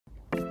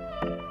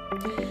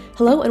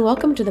Hello and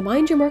welcome to the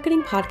Mind Your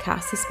Marketing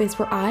podcast, the space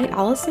where I,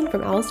 Allison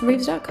from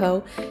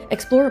AllisonReeves.co,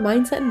 explore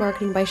mindset and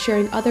marketing by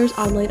sharing others'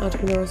 online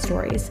entrepreneurial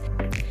stories.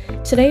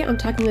 Today I'm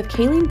talking with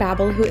Kayleen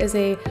Babel, who is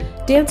a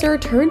dancer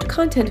turned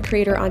content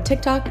creator on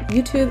TikTok,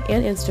 YouTube,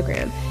 and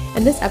Instagram.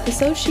 In this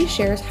episode, she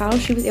shares how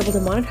she was able to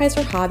monetize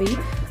her hobby,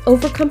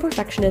 overcome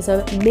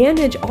perfectionism,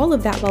 manage all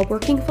of that while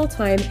working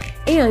full-time,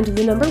 and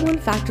the number one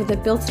factor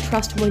that builds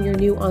trust when you're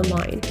new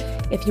online.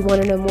 If you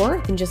want to know more,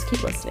 then just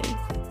keep listening.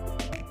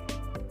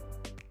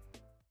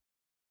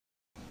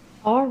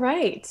 All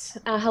right.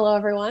 Hello,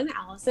 everyone.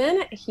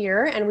 Allison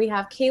here, and we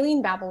have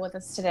Kayleen Babel with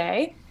us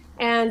today.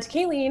 And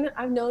Kayleen,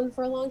 I've known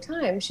for a long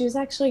time. She was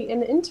actually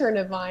an intern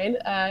of mine,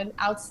 an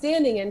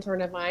outstanding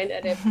intern of mine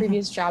at a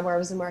previous job where I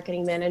was a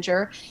marketing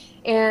manager.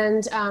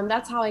 And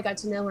that's how I got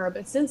to know her.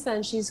 But since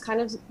then, she's kind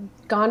of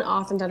gone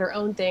off and done her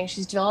own thing.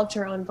 She's developed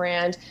her own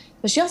brand,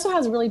 but she also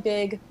has really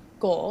big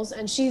goals,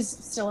 and she's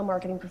still a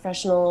marketing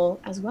professional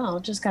as well,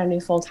 just got a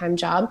new full-time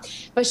job,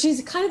 but she's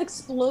kind of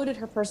exploded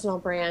her personal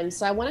brand.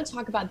 So I want to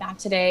talk about that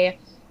today.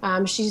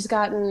 She's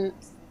gotten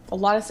a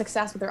lot of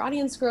success with her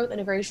audience growth in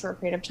a very short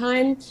period of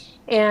time,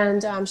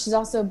 and she's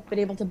also been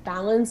able to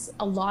balance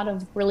a lot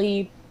of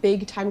really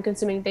big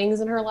time-consuming things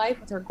in her life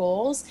with her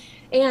goals,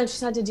 and she's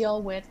had to deal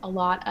with a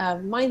lot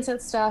of mindset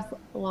stuff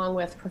along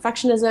with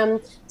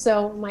perfectionism.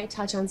 So we might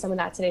touch on some of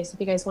that today. So if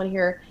you guys want to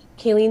hear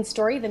Kayleen's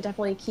story, then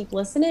definitely keep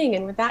listening.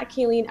 And with that,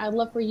 Kayleen, I'd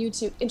love for you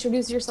to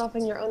introduce yourself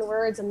in your own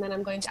words, and then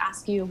I'm going to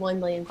ask you 1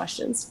 million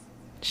questions.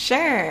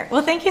 Sure.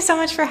 Well, thank you so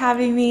much for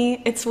having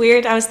me. It's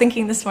weird. I was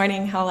thinking this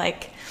morning how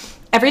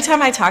every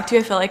time I talk to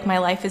you, I feel like my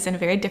life is in a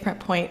very different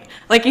point.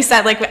 Like you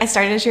said, I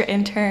started as your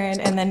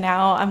intern, and then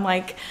now I'm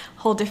a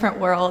whole different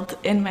world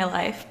in my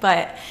life.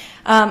 But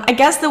I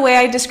guess the way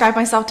I describe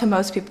myself to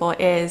most people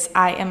is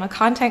I am a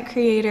content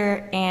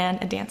creator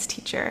and a dance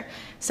teacher.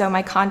 So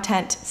my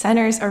content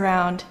centers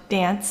around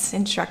dance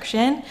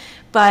instruction,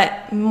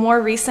 but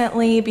more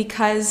recently,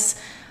 because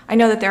I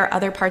know that there are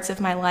other parts of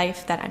my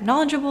life that I'm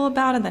knowledgeable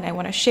about and that I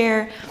want to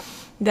share,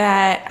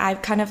 that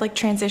I've kind of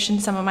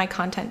transitioned some of my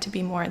content to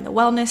be more in the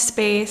wellness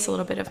space, a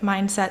little bit of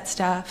mindset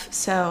stuff.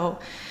 So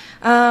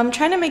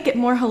trying to make it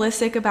more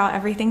holistic about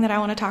everything that I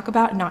want to talk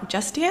about, not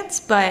just dance,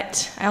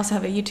 but I also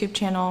have a YouTube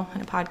channel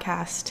and a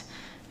podcast,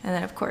 and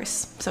then of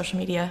course, social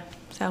media.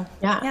 So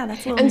yeah,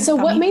 that's a little. And so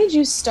what made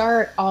you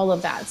start all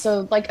of that?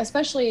 So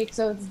especially,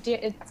 so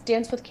it's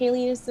Dance with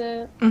Kayleen is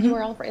the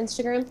URL for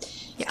Instagram.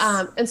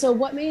 Yes. And so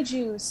what made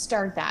you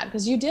start that?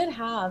 Because you did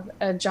have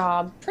a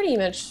job pretty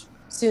much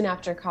soon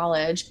after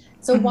college.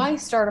 So why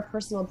start a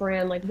personal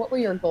brand? What were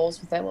your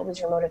goals with it? What was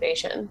your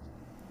motivation?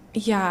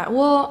 Yeah,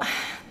 well,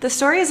 the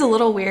story is a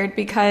little weird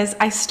because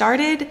I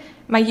started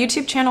my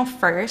YouTube channel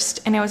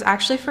first, and it was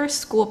actually for a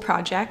school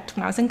project.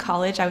 When I was in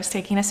college, I was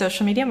taking a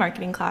social media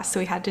marketing class,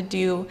 so we had to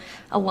do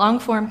a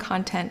long-form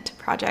content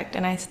project,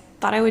 and I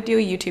thought I would do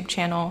a YouTube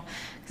channel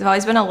because I've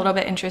always been a little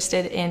bit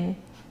interested in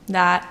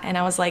that, and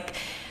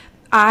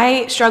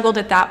I struggled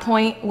at that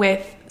point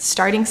with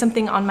starting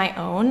something on my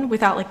own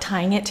without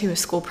tying it to a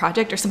school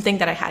project or something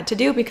that I had to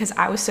do, because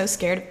I was so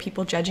scared of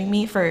people judging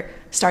me for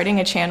starting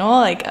a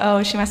channel,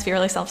 oh, she must be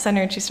really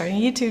self-centered, she's starting a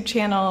YouTube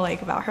channel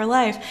about her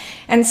life.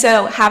 And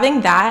so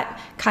having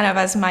that kind of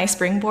as my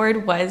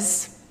springboard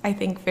was, I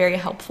think, very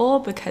helpful,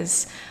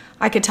 because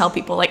I could tell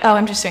people oh,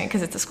 I'm just doing it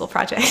because it's a school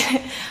project.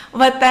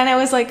 But then it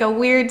was a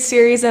weird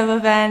series of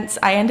events.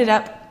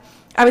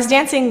 I was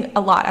dancing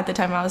a lot at the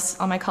time. I was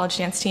on my college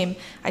dance team.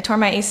 I tore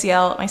my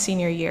ACL my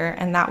senior year,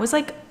 and that was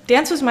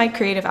dance was my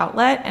creative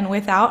outlet. And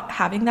without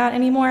having that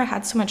anymore, I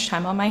had so much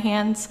time on my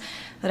hands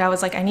that I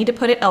was I need to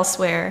put it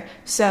elsewhere.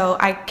 So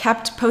I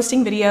kept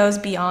posting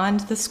videos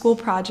beyond the school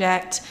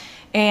project.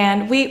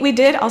 And we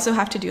did also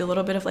have to do a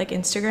little bit of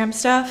Instagram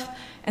stuff.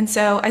 And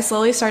so I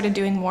slowly started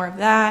doing more of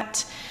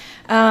that.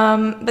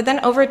 But then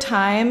over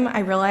time, I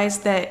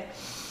realized that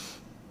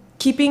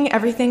keeping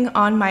everything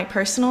on my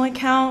personal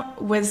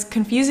account was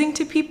confusing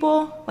to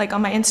people,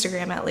 on my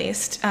Instagram at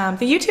least.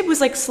 The YouTube was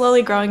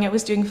slowly growing, it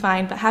was doing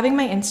fine, but having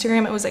my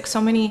Instagram, it was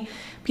so many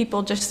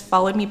people just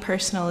followed me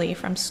personally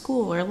from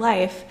school or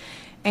life,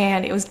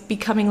 and it was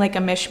becoming a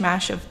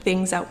mishmash of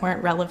things that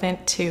weren't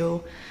relevant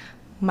to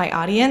my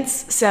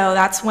audience. So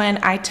that's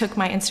when I took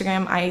my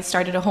Instagram, I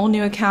started a whole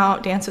new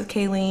account, Dance with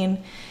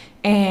Kayleen,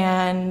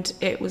 and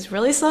it was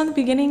really slow in the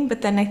beginning,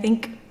 but then I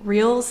think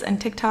Reels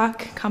and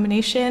TikTok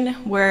combination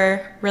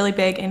were really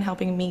big in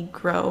helping me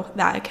grow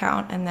that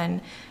account, and then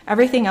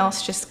everything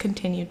else just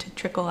continued to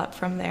trickle up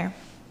from there.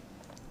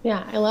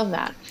 Yeah, I love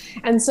that.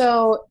 And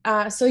so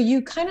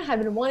you kind of had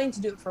been wanting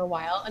to do it for a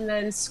while, and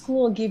then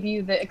school gave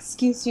you the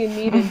excuse you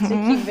needed to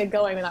keep it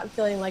going without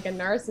feeling like a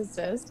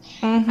narcissist.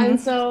 And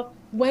so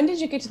when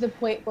did you get to the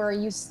point where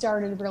you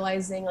started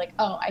realizing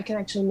oh, I can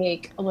actually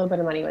make a little bit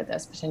of money with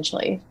this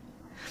potentially?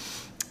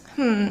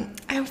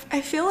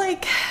 I feel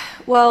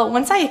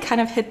once I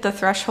kind of hit the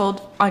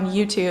threshold on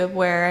YouTube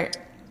where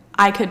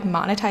I could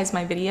monetize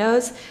my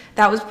videos,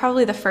 that was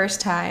probably the first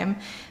time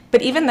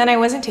But even then, I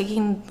wasn't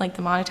taking like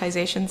the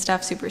monetization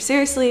stuff super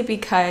seriously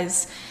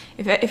because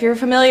if you're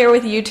familiar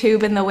with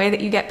YouTube and the way that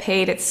you get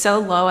paid, it's so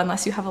low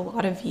unless you have a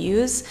lot of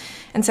views.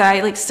 And so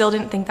I like still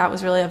didn't think that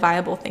was really a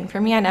viable thing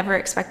for me. I never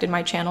expected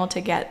my channel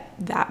to get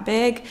that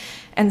big.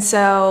 And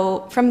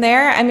so from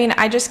there, I mean,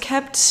 I just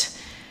kept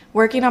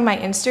working on my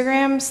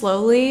Instagram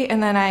slowly,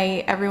 and then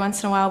I every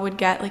once in a while would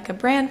get like a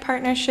brand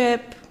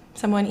partnership,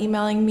 someone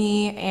emailing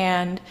me,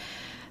 and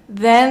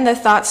then the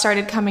thought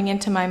started coming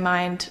into my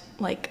mind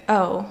like,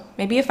 oh,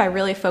 maybe if I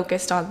really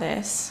focused on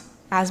this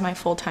as my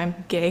full-time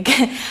gig,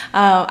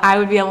 I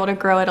would be able to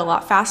grow it a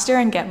lot faster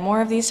and get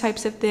more of these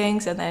types of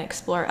things and then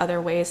explore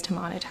other ways to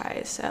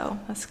monetize. So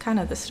that's kind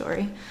of the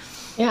story.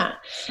 Yeah.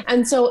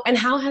 And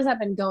how has that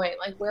been going?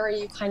 Like, where are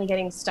you kind of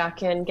getting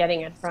stuck in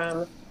getting it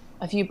from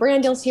a few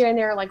brand deals here and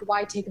there? Like,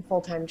 why take a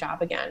full-time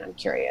job again? I'm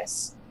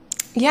curious.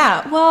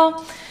 Yeah,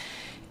 well,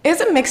 it was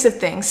a mix of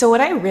things. So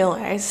what I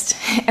realized,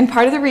 and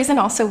part of the reason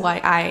also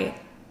why I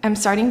am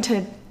starting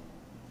to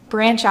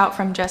branch out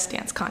from just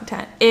dance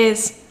content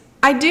is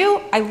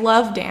I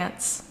love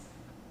dance.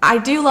 I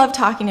do love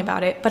talking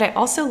about it, but I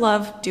also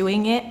love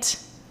doing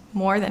it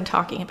more than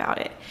talking about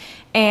it.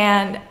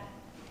 And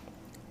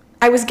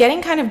I was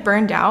getting kind of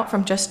burned out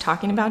from just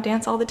talking about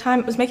dance all the time.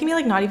 It was making me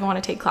like not even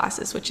want to take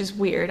classes, which is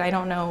weird. I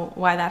don't know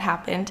why that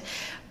happened,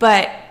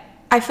 but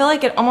I feel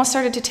like it almost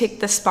started to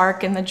take the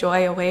spark and the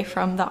joy away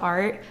from the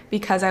art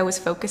because I was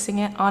focusing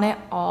on it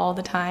all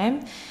the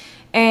time.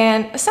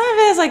 And some of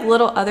it is like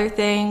little other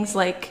things,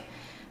 like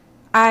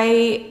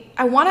I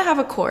want to have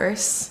a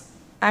course.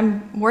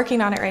 I'm working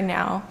on it right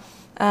now.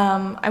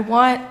 I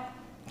want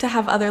to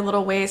have other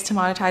little ways to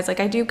monetize, like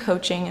I do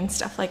coaching and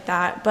stuff like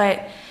that,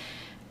 but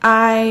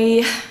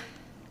I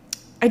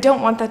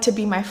don't want that to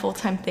be my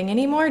full-time thing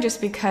anymore just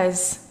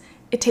because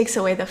it takes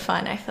away the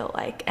fun, I feel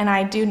like. And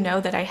I do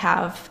know that I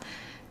have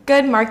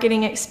good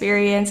marketing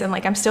experience and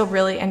like I'm still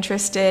really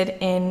interested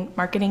in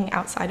marketing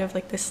outside of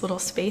like this little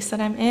space that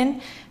I'm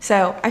in.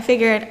 So I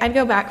figured I'd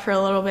go back for a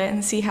little bit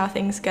and see how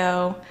things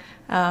go.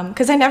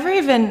 Because I never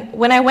even,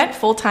 when I went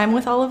full-time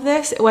with all of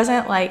this, it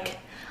wasn't like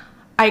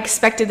I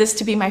expected this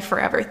to be my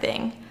forever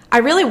thing. I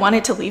really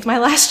wanted to leave my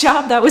last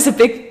job. That was a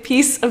big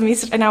piece of me.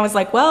 And I was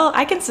like, well,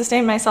 I can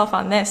sustain myself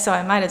on this, so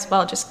I might as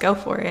well just go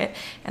for it.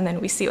 And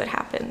then we see what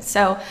happens.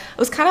 So it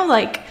was kind of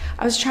like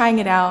I was trying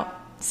it out,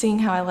 seeing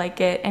how I like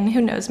it. And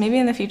who knows, maybe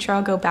in the future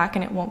I'll go back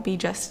and it won't be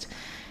just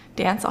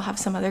dance. I'll have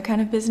some other kind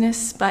of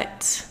business.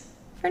 But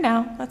for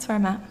now, that's where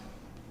I'm at.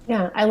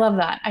 Yeah, I love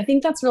that. I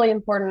think that's really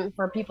important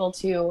for people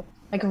to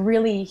like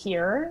really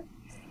hear.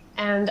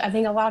 And I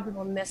think a lot of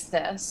people miss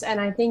this. And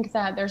I think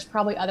that there's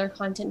probably other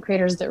content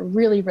creators that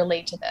really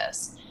relate to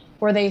this,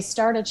 where they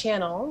start a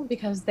channel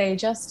because they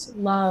just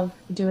love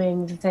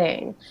doing the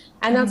thing.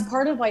 And that's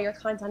part of why your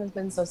content has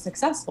been so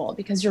successful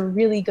because you're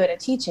really good at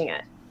teaching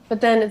it. But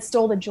then it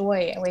stole the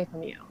joy away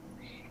from you.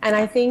 And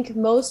I Yeah. think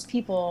most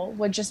people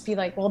would just be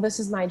like, well, this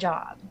is my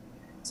job.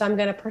 So I'm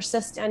going to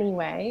persist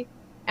anyway.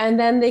 And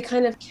then they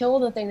kind of kill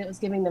the thing that was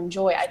giving them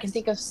joy. I can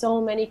think of so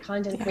many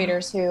content Yeah.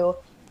 creators who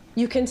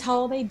you can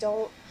tell they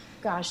don't,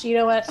 gosh, you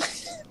know what?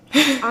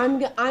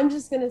 I'm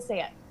just going to say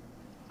it.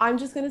 I'm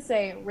just going to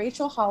say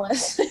Rachel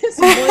Hollis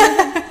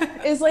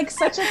is like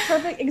such a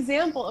perfect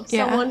example of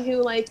Yeah. someone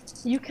who like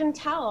you can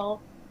tell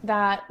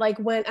that like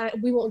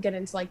we won't get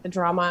into like the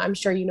drama. I'm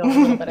sure you know a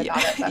little bit about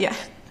Yeah. it, but Yeah.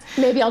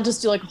 maybe I'll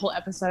just do like a whole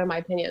episode of my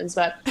opinions,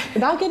 but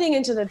without getting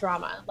into the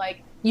drama,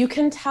 like you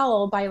can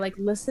tell by like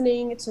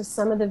listening to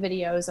some of the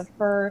videos of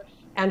her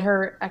and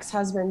her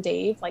ex-husband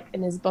Dave, like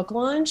in his book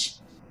launch,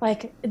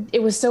 like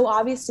it was so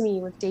obvious to me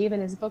with Dave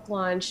and his book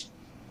launch.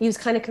 He was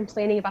kind of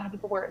complaining about how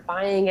people weren't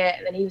buying it.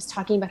 And then he was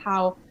talking about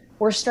how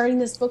we're starting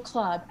this book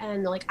club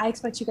and like I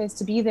expect you guys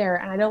to be there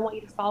and I don't want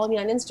you to follow me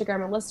on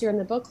Instagram unless you're in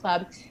the book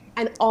club.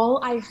 And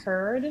all I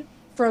heard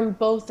from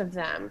both of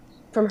them,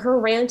 from her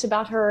rant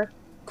about her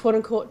quote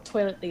unquote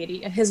toilet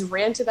lady and his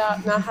rant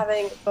about not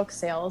having book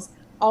sales,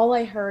 all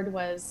I heard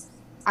was,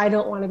 I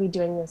don't want to be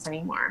doing this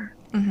anymore.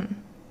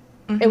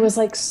 It was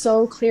like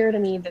so clear to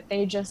me that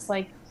they just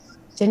like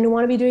didn't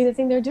want to be doing the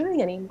thing they're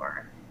doing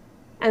anymore.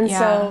 And Yeah.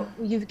 so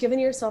you've given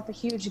yourself a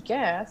huge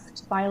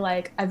gift by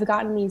like, I've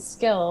gotten these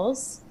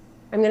skills.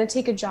 I'm going to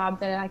take a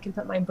job that I can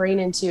put my brain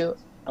into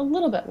a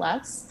little bit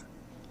less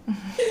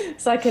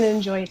so I can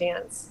enjoy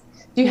dance.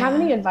 Do you have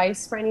Yeah. any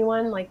advice for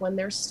anyone like when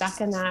they're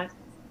stuck in that?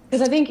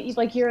 Because I think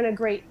like you're in a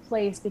great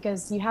place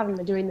because you haven't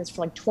been doing this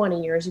for like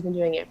 20 years. You've been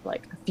doing it for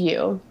like a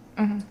few.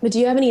 But do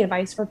you have any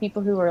advice for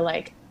people who are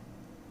like,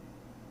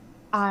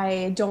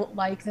 I don't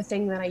like the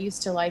thing that I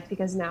used to like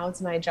because now it's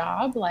my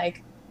job?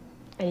 Like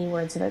any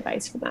words of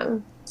advice for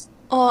them?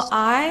 Well,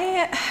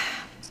 I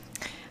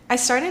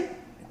started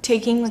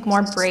taking like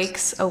more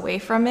breaks away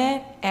from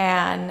it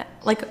and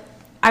like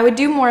I would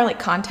do more like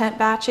content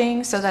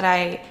batching so that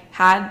I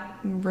had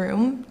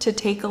room to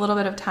take a little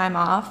bit of time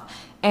off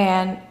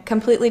and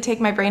completely take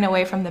my brain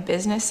away from the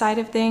business side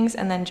of things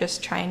and then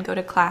just try and go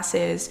to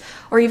classes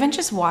or even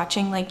just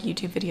watching like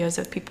YouTube videos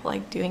of people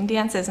like doing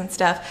dances and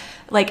stuff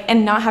like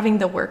and not having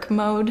the work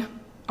mode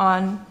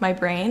on my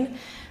brain.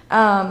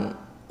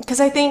 because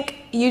I think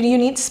you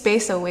need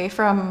space away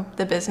from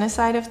the business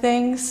side of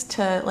things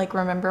to like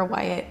remember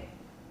why it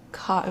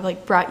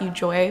like brought you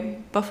joy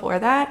before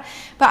that.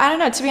 But I don't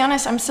know, to be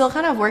honest, I'm still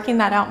kind of working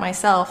that out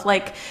myself.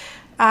 Like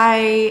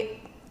I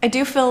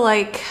do feel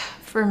like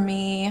for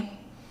me,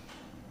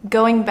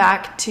 going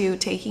back to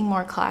taking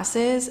more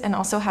classes and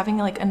also having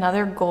like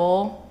another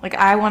goal, like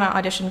I want to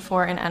audition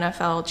for an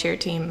NFL cheer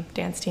team,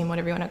 dance team,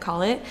 whatever you want to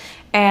call it,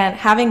 and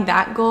having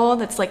that goal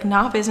that's like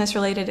not business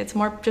related, it's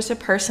more just a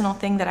personal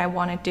thing that I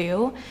want to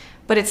do,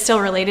 but it's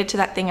still related to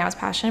that thing I was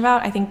passionate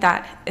about. I think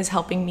that is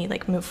helping me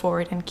like move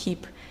forward and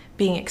keep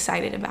being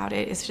excited about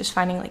it. It's just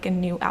finding like a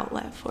new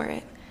outlet for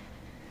it.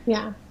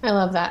 Yeah, I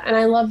love that. And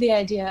I love the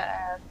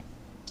idea of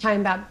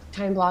time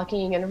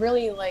blocking and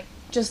really like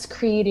just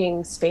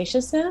creating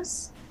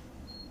spaciousness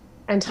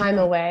and time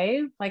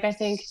away. Like I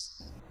think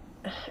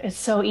it's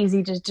so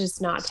easy to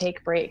just not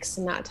take breaks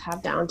and not to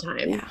have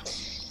downtime. Yeah.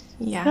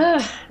 Yeah.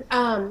 Ugh.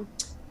 Um,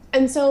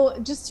 and so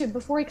just to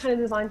before we kind of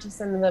move on to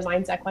some of the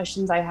mindset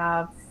questions I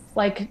have,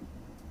 like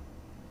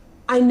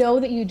I know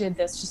that you did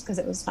this just because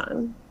it was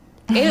fun.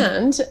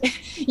 And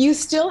you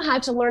still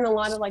had to learn a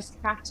lot of like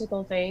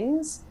practical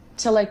things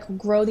to like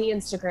grow the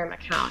Instagram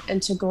account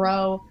and to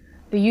grow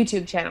the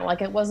YouTube channel.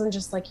 Like it wasn't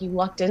just like you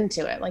lucked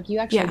into it. Like you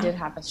actually Yeah. did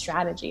have a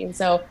strategy. And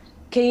so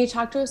can you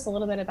talk to us a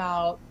little bit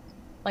about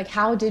like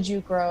how did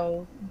you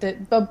grow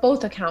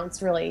both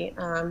accounts really?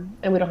 And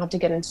we don't have to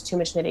get into too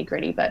much nitty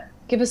gritty, but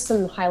give us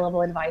some high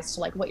level advice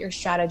to like what your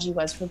strategy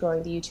was for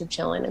growing the YouTube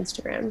channel and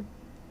Instagram.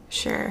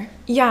 Sure.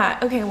 Yeah.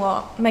 Okay.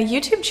 Well, my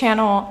YouTube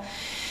channel,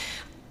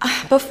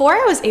 before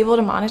I was able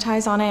to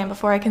monetize on it and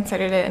before I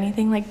considered it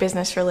anything like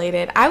business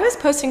related, I was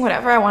posting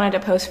whatever I wanted to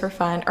post for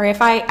fun. Or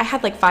if I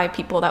had like 5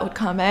 people that would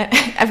comment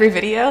every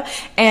video,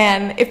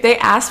 and if they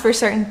asked for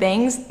certain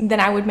things, then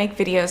I would make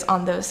videos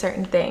on those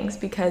certain things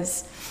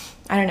because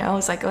I don't know, it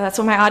was like, oh, that's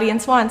what my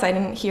audience wants. I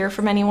didn't hear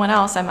from anyone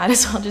else. I might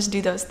as well just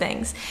do those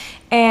things.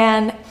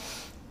 And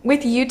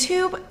with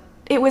YouTube,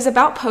 it was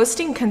about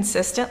posting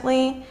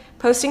consistently,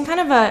 posting kind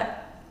of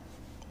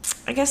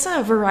I guess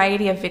a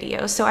variety of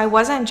videos. So I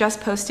wasn't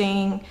just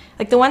posting,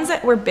 like the ones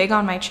that were big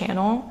on my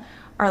channel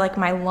are like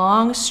my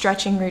long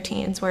stretching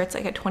routines where it's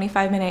like a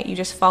 25-minute, you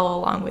just follow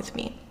along with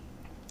me.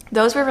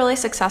 Those were really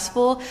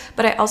successful,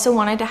 but I also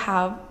wanted to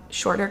have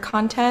shorter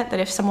content that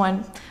if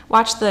someone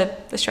watched the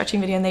stretching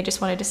video and they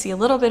just wanted to see a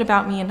little bit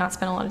about me and not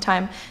spend a lot of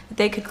time, that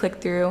they could click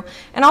through.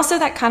 And also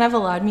that kind of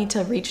allowed me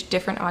to reach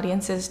different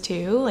audiences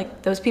too,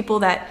 like those people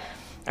that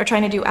are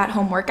trying to do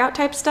at-home workout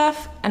type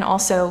stuff and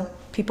also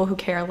people who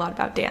care a lot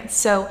about dance.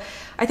 So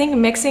I think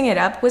mixing it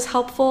up was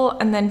helpful.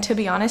 And then to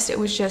be honest, it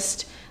was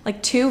just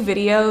like 2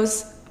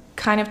 videos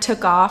kind of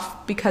took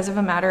off because of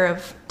a matter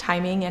of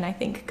timing and I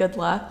think good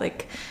luck.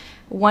 Like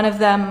one of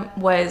them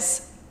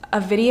was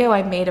a video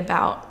I made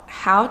about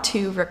how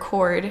to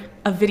record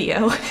a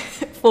video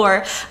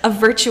for a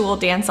virtual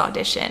dance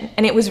audition.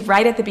 And it was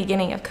right at the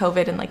beginning of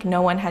COVID and like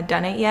no one had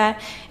done it yet.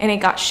 And it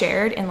got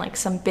shared in like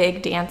some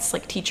big dance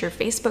like teacher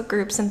Facebook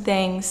groups and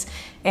things.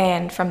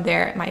 And from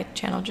there, my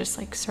channel just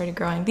like started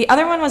growing. The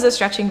other one was a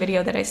stretching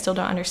video that I still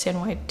don't understand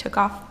why it took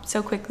off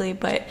so quickly,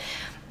 but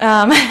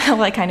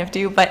well, I kind of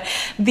do. But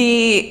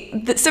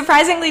the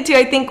surprisingly too,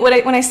 I think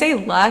when I say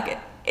luck,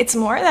 it's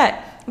more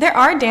that there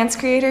are dance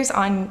creators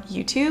on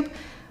YouTube,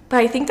 but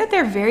I think that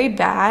they're very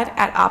bad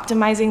at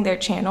optimizing their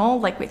channel,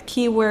 like with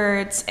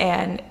keywords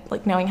and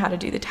like knowing how to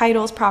do the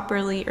titles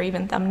properly or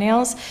even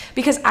thumbnails,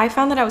 because I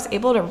found that I was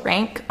able to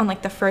rank on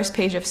like the first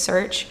page of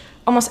search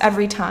almost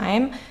every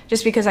time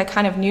just because I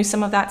kind of knew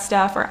some of that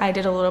stuff or I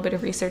did a little bit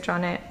of research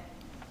on it.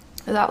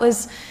 So that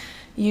was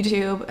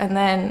YouTube. And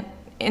then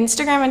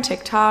Instagram and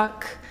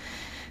TikTok,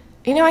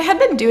 you know, I had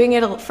been doing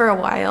it for a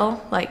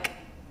while, like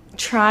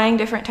trying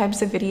different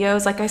types of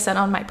videos, like I said,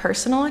 on my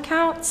personal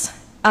accounts.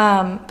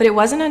 But it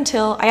wasn't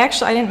until I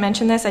didn't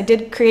mention this, I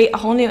did create a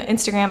whole new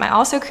Instagram. I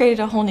also created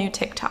a whole new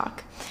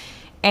TikTok.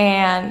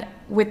 And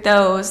with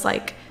those,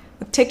 like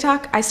with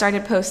TikTok, I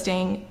started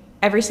posting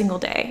every single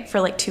day for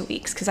like 2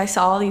 weeks because I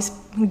saw all these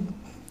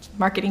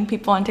marketing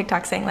people on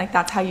TikTok saying like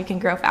that's how you can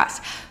grow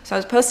fast. So I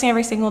was posting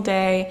every single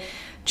day,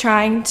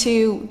 trying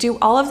to do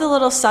all of the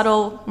little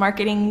subtle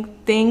marketing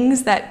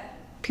things that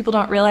people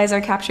don't realize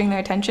are capturing their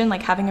attention,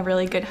 like having a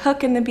really good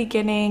hook in the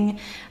beginning,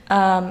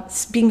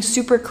 being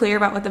super clear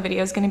about what the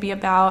video is going to be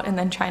about, and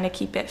then trying to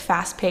keep it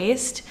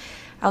fast-paced.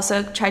 I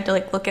also tried to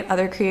like look at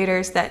other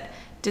creators that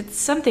did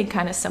something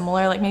kind of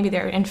similar, like maybe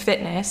they're in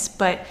fitness,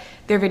 but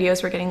their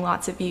videos were getting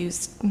lots of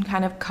views and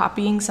kind of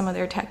copying some of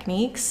their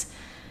techniques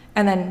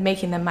and then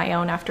making them my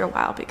own after a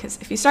while. Because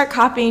if you start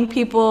copying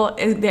people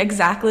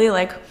exactly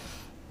like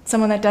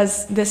someone that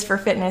does this for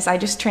fitness, I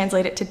just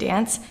translate it to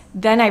dance,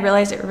 then I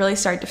realized it really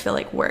started to feel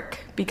like work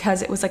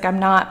because it was like I'm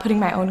not putting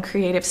my own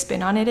creative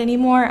spin on it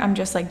anymore. I'm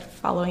just like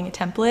following a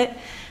template.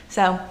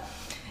 So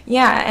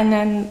yeah, and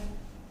then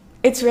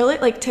it's really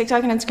like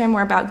TikTok and Instagram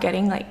were about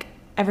getting like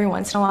every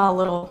once in a while a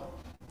little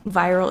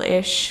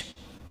viral-ish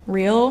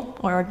reel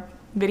or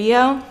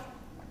video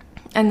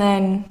and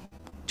then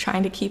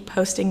trying to keep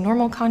posting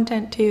normal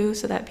content too,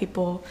 so that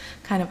people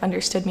kind of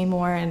understood me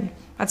more. And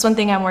that's one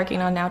thing I'm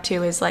working on now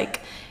too, is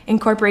like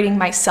incorporating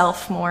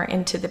myself more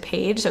into the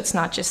page. So it's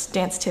not just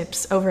dance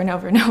tips over and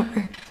over and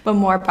over, but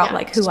more about Yeah.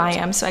 like who I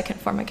am, so I can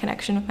form a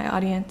connection with my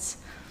audience.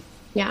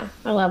 Yeah,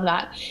 I love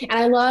that.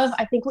 And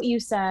I think what you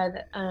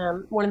said,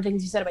 one of the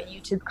things you said about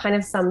YouTube kind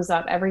of sums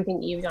up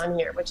everything you've done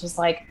here, which is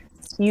like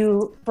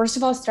you, first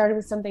of all, started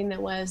with something that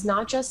was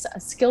not just a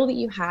skill that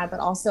you had, but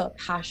also a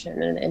passion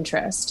and an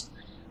interest.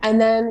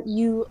 And then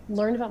you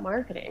learned about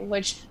marketing,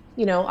 which,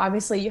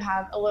 obviously you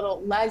have a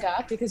little leg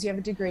up because you have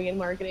a degree in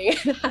marketing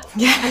and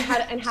Yeah.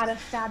 had a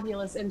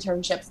fabulous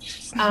internship.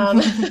 Um,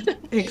 but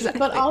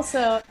Exactly.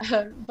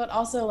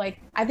 also, like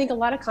I think a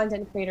lot of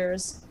content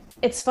creators,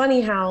 it's funny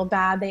how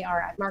bad they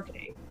are at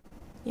marketing.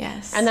 And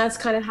Yes. that's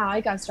kind of how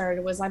I got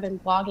started. Was I've been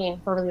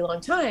blogging for a really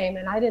long time,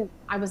 and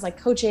I was like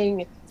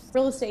coaching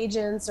real estate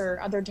agents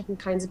or other different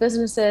kinds of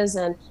businesses.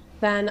 And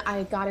then I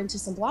got into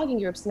some blogging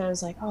groups, and I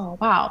was like, oh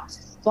wow,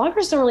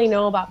 bloggers don't really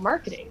know about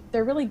marketing.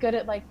 They're really good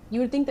at, like,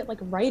 you would think that like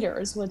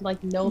writers would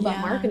like know about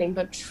Yeah. marketing,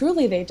 but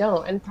truly they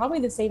don't. And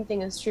probably the same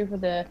thing is true for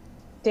the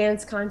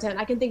dance content.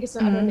 I can think of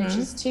some other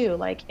niches too,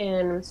 like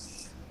in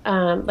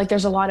like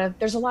there's a lot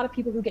of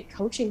people who get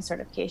coaching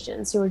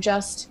certifications who are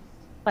just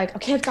like,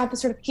 okay, I've got the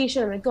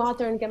certification, I'm gonna go out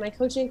there and get my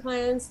coaching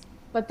clients,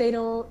 but they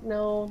don't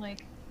know like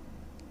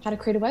how to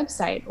create a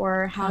website,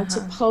 or how to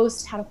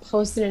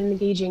post in an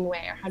engaging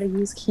way, or how to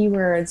use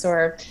keywords,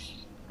 or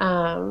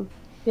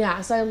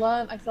yeah. So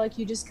I feel like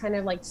you just kind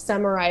of like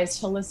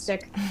summarized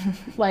holistic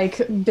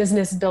like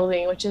business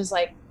building, which is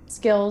like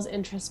skills,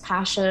 interest,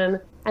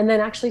 passion, and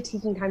then actually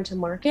taking time to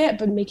market,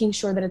 but making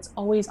sure that it's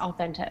always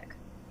authentic.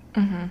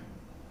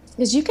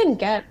 Because you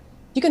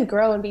can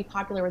grow and be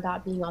popular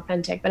without being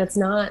authentic, but it's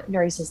not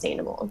very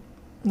sustainable.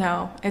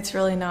 No, it's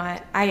really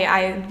not.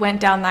 I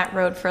went down that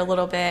road for a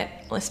little bit,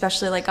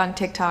 especially like on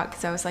TikTok,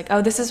 because I was like,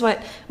 oh, this is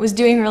what was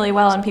doing really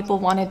well and people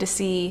wanted to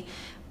see.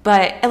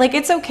 But like,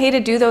 it's okay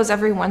to do those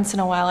every once in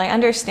a while. I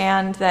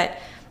understand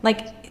that,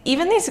 like,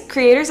 even these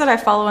creators that I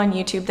follow on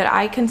YouTube that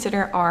I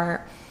consider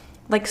are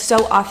like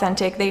so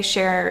authentic, they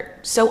share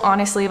so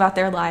honestly about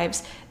their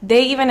lives.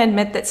 They even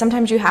admit that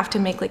sometimes you have to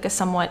make like a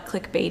somewhat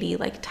clickbaity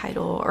like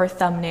title or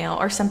thumbnail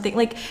or something.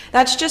 Like,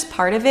 that's just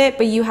part of it,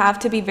 but you have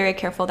to be very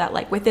careful that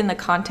like within the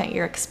content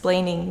you're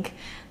explaining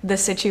the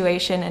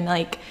situation and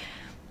like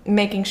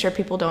making sure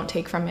people don't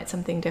take from it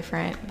something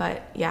different.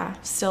 But yeah,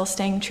 still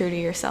staying true to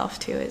yourself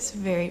too is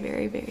very,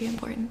 very, very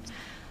important.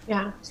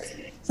 Yeah.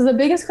 So the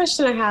biggest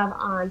question I have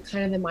on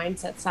kind of the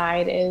mindset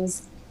side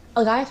is,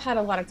 like, I've had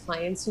a lot of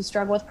clients who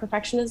struggle with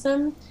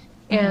perfectionism,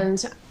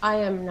 and I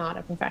am not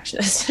a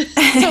perfectionist. So,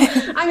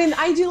 I mean,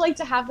 I do like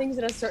to have things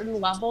at a certain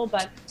level,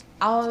 but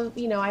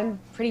I'm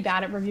pretty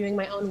bad at reviewing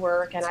my own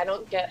work, and I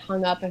don't get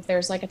hung up if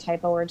there's like a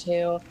typo or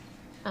two.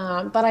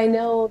 But I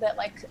know that,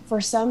 like, for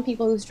some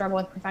people who struggle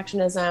with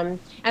perfectionism,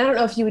 I don't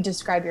know if you would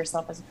describe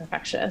yourself as a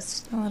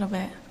perfectionist. A little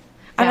bit.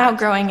 I'm Yeah.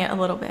 outgrowing it a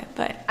little bit,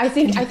 but I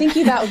think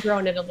you've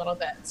outgrown it a little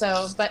bit.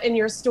 So, but in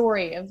your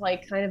story of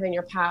like kind of in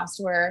your past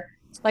where,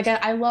 like,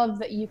 I love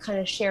that you kind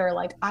of share,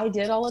 like, I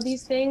did all of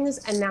these things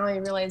and now I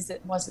realized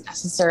it wasn't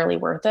necessarily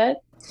worth it.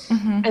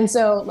 And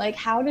so, like,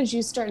 how did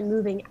you start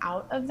moving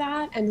out of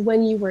that? And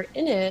when you were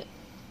in it,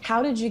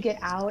 how did you get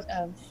out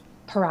of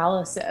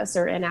paralysis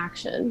or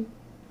inaction?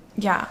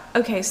 yeah.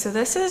 Okay, so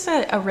this is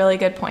a really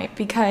good point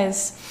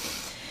because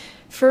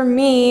for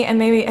me, and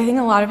maybe I think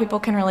a lot of people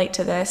can relate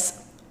to this,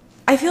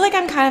 I feel like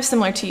I'm kind of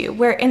similar to you,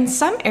 where in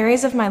some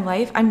areas of my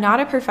life, I'm not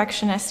a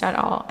perfectionist at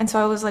all. And so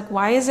I was like,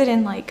 why is it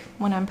in like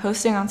when I'm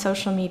posting on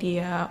social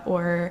media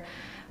or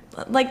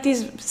like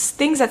these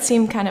things that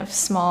seem kind of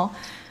small?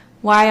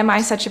 Why am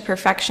I such a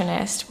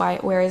perfectionist?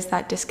 Where is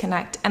that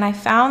disconnect? And I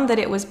found that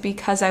it was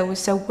because I was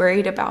so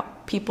worried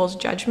about people's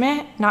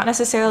judgment, not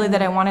necessarily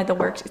that I wanted the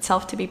work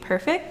itself to be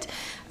perfect,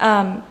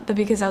 but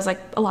because I was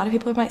like, a lot of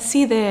people might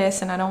see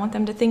this and I don't want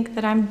them to think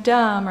that I'm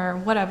dumb or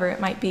whatever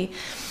it might be.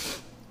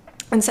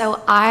 And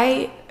so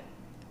at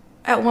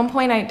one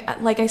point,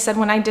 like I said,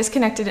 when I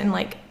disconnected and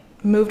like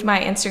moved my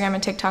Instagram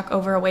and TikTok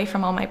over away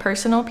from all my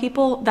personal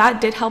people,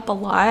 that did help a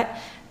lot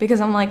because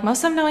I'm like, most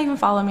of them don't even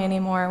follow me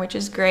anymore, which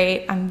is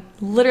great. I'm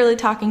literally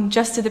talking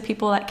just to the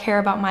people that care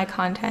about my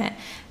content.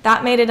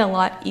 That made it a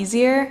lot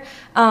easier.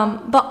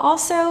 But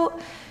also,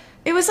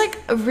 it was like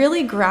a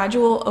really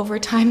gradual over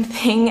time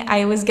thing.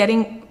 I was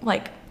getting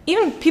like,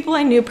 even people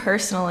I knew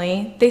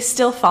personally, they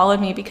still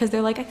followed me because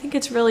they're like, I think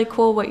it's really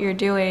cool what you're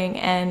doing.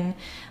 And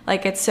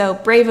like, it's so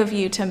brave of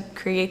you to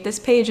create this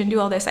page and do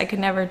all this. I could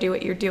never do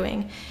what you're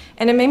doing.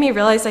 And it made me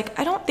realize, like,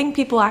 I don't think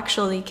people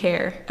actually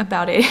care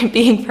about it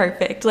being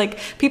perfect. Like,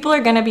 people are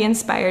going to be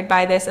inspired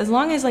by this as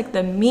long as like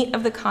the meat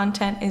of the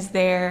content is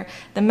there,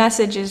 the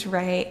message is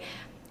right.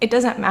 It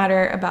doesn't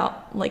matter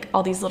about like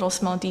all these little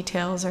small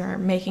details or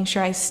making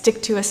sure I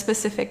stick to a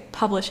specific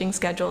publishing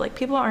schedule. Like,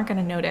 people aren't going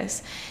to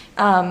notice.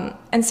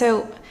 And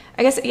so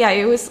I guess, yeah,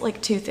 it was like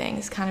two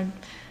things, kind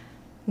of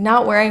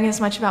not worrying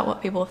as much about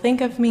what people think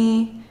of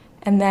me.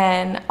 And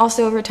then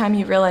also over time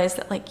you realize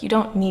that like you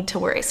don't need to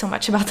worry so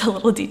much about the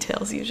little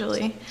details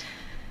usually.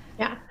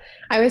 Yeah.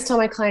 I always tell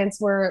my clients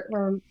we're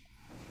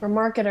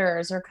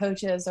marketers or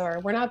coaches or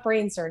we're not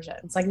brain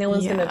surgeons. Like no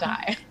one's gonna Yeah.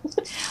 die.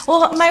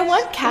 Well, my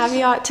one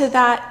caveat to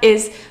that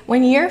is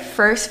when you're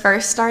first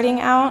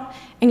starting out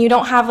and you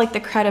don't have like the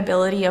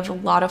credibility of a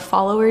lot of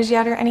followers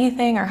yet or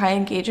anything or high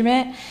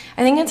engagement,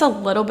 I think it's a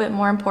little bit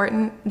more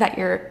important that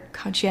you're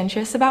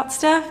conscientious about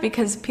stuff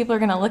because people are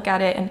going to look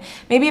at it and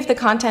maybe if the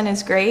content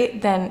is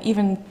great, then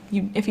even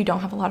if you don't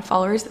have a lot of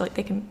followers,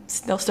 like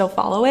they'll still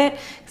follow it.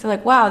 So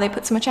like, wow, they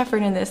put so much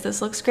effort in this.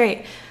 This looks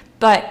great.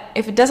 But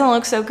if it doesn't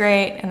look so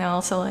great and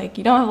also like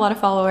you don't have a lot of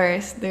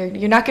followers,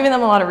 you're not giving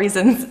them a lot of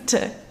reasons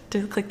to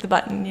click the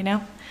button, you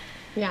know?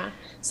 Yeah.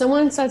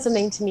 Someone said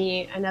something to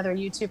me, another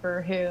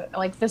YouTuber who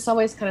like this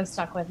always kind of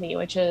stuck with me,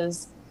 which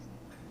is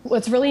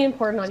what's really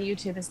important on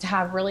YouTube is to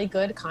have really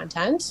good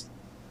content.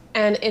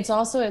 And it's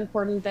also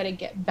important that it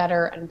get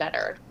better and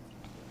better.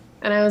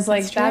 And I was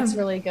That's like, that's true.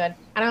 really good.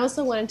 And I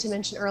also wanted to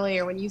mention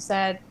earlier when you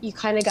said you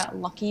kind of got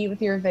lucky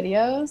with your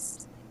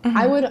videos.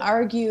 I would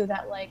argue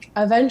that like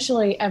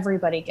eventually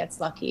everybody gets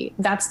lucky.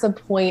 That's the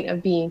point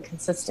of being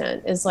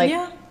consistent, is like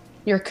Yeah.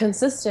 you're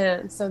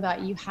consistent so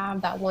that you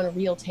have that one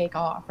real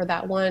takeoff or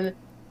that one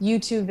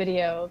YouTube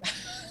video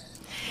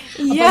a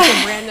bunch of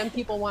Yeah. random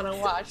people want to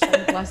watch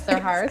and bless their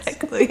hearts.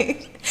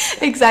 Exactly.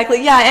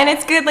 Exactly. Yeah, and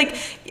it's good like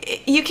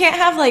you can't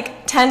have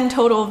like 10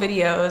 total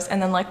videos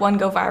and then like one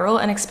go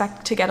viral and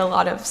expect to get a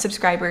lot of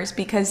subscribers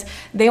because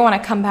they want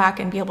to come back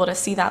and be able to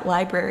see that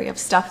library of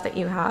stuff that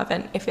you have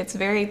and if it's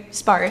very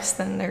sparse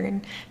then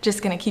they're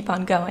just going to keep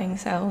on going.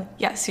 So,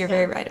 yes, you're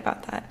very Yeah. right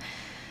about that.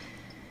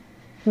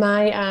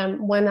 My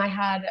when I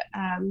had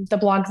the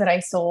blog that I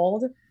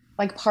sold,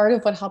 like part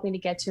of what helped me to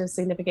get to a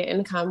significant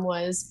income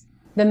was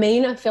the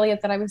main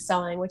affiliate that I was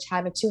selling, which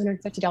had a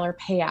 $250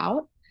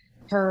 payout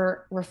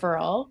per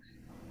referral,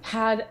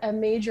 had a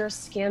major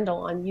scandal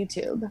on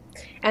YouTube.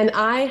 And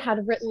I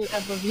had written a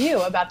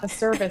review about the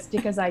service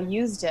because I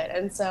used it.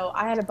 And so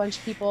I had a bunch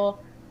of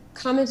people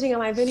commenting on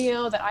my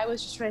video that I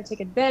was just trying to take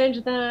advantage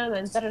of them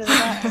and da da da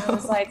da. And I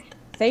was like,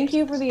 thank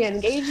you for the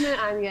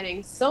engagement. I'm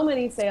getting so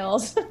many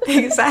sales.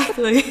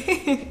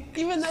 Exactly.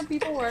 Even though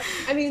people were,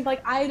 I mean,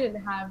 like I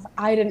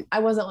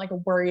wasn't like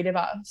worried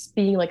about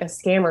being like a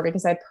scammer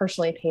because I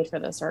personally paid for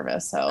the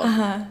service. So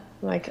Uh-huh.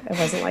 like it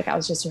wasn't like I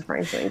was just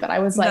referring to me, but I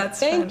was like, That's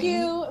thank funny.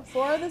 you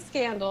for the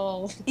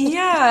scandal.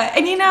 Yeah,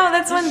 and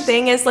that's one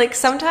thing is like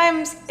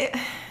sometimes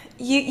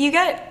you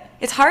get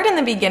it's hard in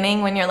the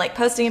beginning when you're like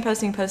posting and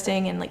posting and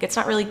posting and like it's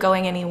not really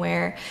going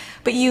anywhere.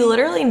 But you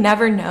literally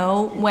never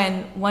know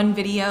when one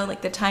video,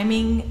 like the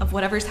timing of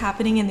whatever's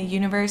happening in the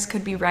universe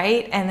could be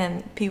right and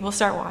then people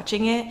start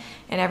watching it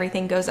and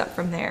everything goes up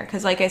from there.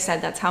 Cuz like I said,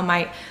 that's how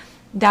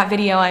that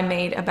video I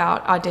made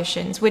about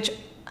auditions, which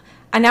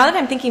and now that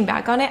I'm thinking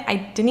back on it, I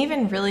didn't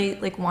even really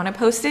like want to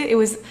post it. It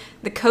was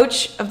the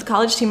coach of the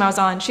college team I was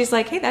on. She's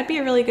like, "Hey, that'd be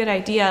a really good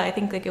idea. I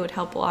think like it would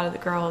help a lot of the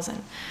girls."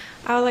 And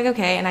I was like,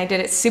 "Okay." And I did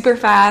it super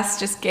fast,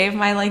 just gave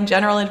my like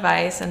general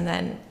advice and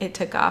then it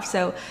took off.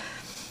 So,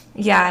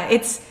 yeah,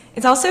 it's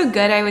also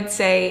good I would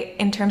say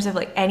in terms of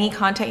like any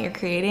content you're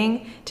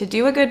creating to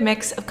do a good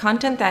mix of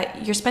content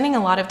that you're spending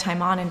a lot of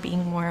time on and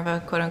being more of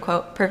a quote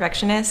unquote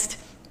perfectionist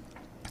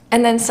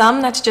and then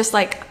some that's just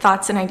like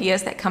thoughts and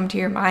ideas that come to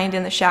your mind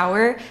in the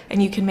shower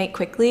and you can make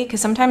quickly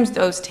because sometimes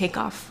those take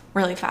off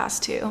really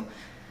fast too.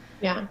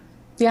 Yeah.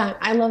 Yeah,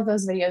 I love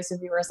those videos of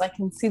viewers. I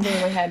can see them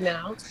in my head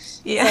now.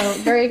 Yeah. So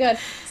very good.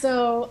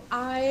 So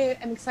I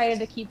am excited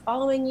to keep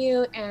following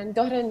you and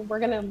go ahead and we're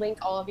going to link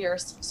all of your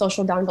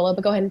social down below,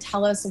 but go ahead and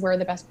tell us where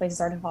the best places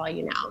are to follow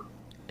you now.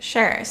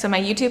 Sure. So my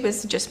YouTube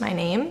is just my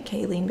name,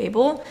 Kayleen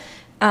Babel.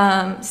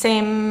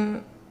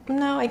 Same,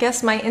 no, I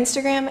guess my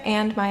Instagram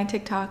and my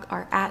TikTok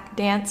are at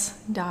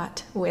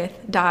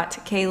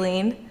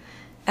dance.with.Kayleen.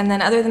 And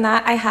then other than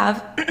that, I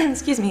have,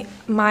 excuse me,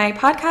 my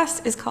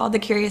podcast is called The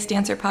Curious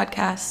Dancer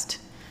Podcast.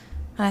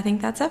 And I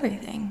think that's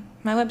everything.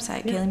 My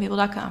website, Yeah.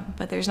 KayleenBabel.com.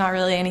 But there's not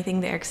really anything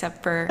there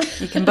except for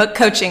you can book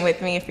coaching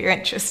with me if you're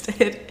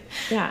interested.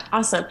 Yeah,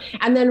 awesome.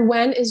 And then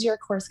when is your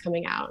course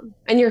coming out?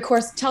 And your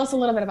course, tell us a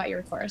little bit about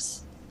your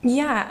course.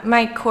 Yeah,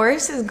 my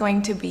course is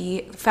going to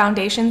be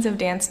Foundations of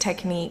Dance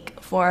Technique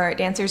for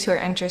dancers who are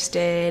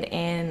interested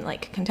in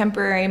like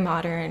contemporary,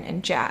 modern,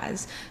 and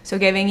jazz. So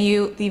giving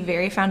you the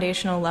very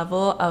foundational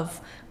level of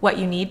what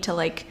you need to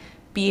like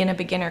be in a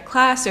beginner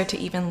class or to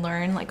even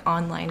learn like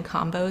online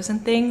combos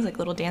and things like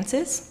little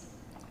dances.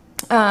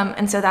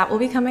 And so that will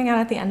be coming out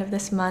at the end of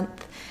this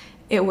month.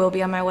 It will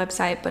be on my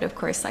website, but of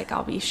course, like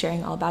I'll be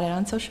sharing all about it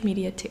on social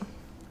media too.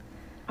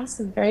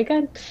 Awesome. Very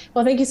good.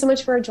 Well, thank you so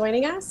much for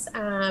joining us.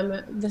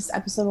 This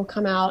episode will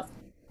come out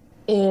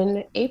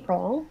in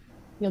April.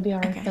 You'll be our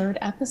Okay. third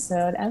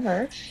episode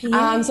ever.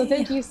 So Yay.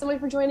 thank you so much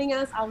for joining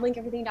us. I'll link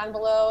everything down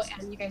below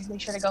and you guys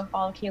make sure to go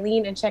follow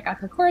Kayleen and check out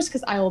her course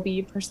because I will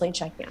be personally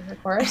checking out her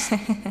course.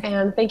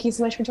 And thank you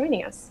so much for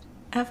joining us.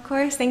 Of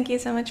course. Thank you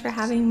so much for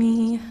having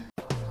me.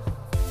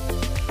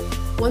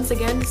 Once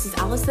again, this is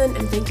Allison,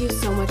 and thank you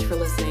so much for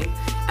listening.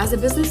 As a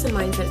business and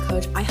mindset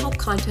coach, I help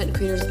content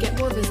creators get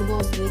more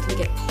visible so they can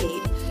get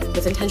paid.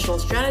 with intentional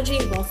strategy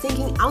while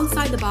thinking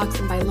outside the box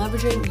and by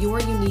leveraging your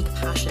unique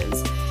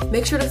passions.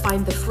 Make sure to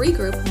find the free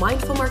group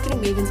Mindful Marketing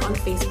Mavens on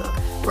Facebook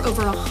for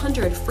over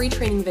 100 free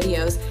training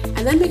videos,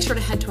 and then make sure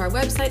to head to our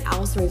website,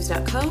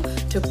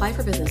 AllisonReeves.co, to apply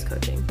for business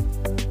coaching.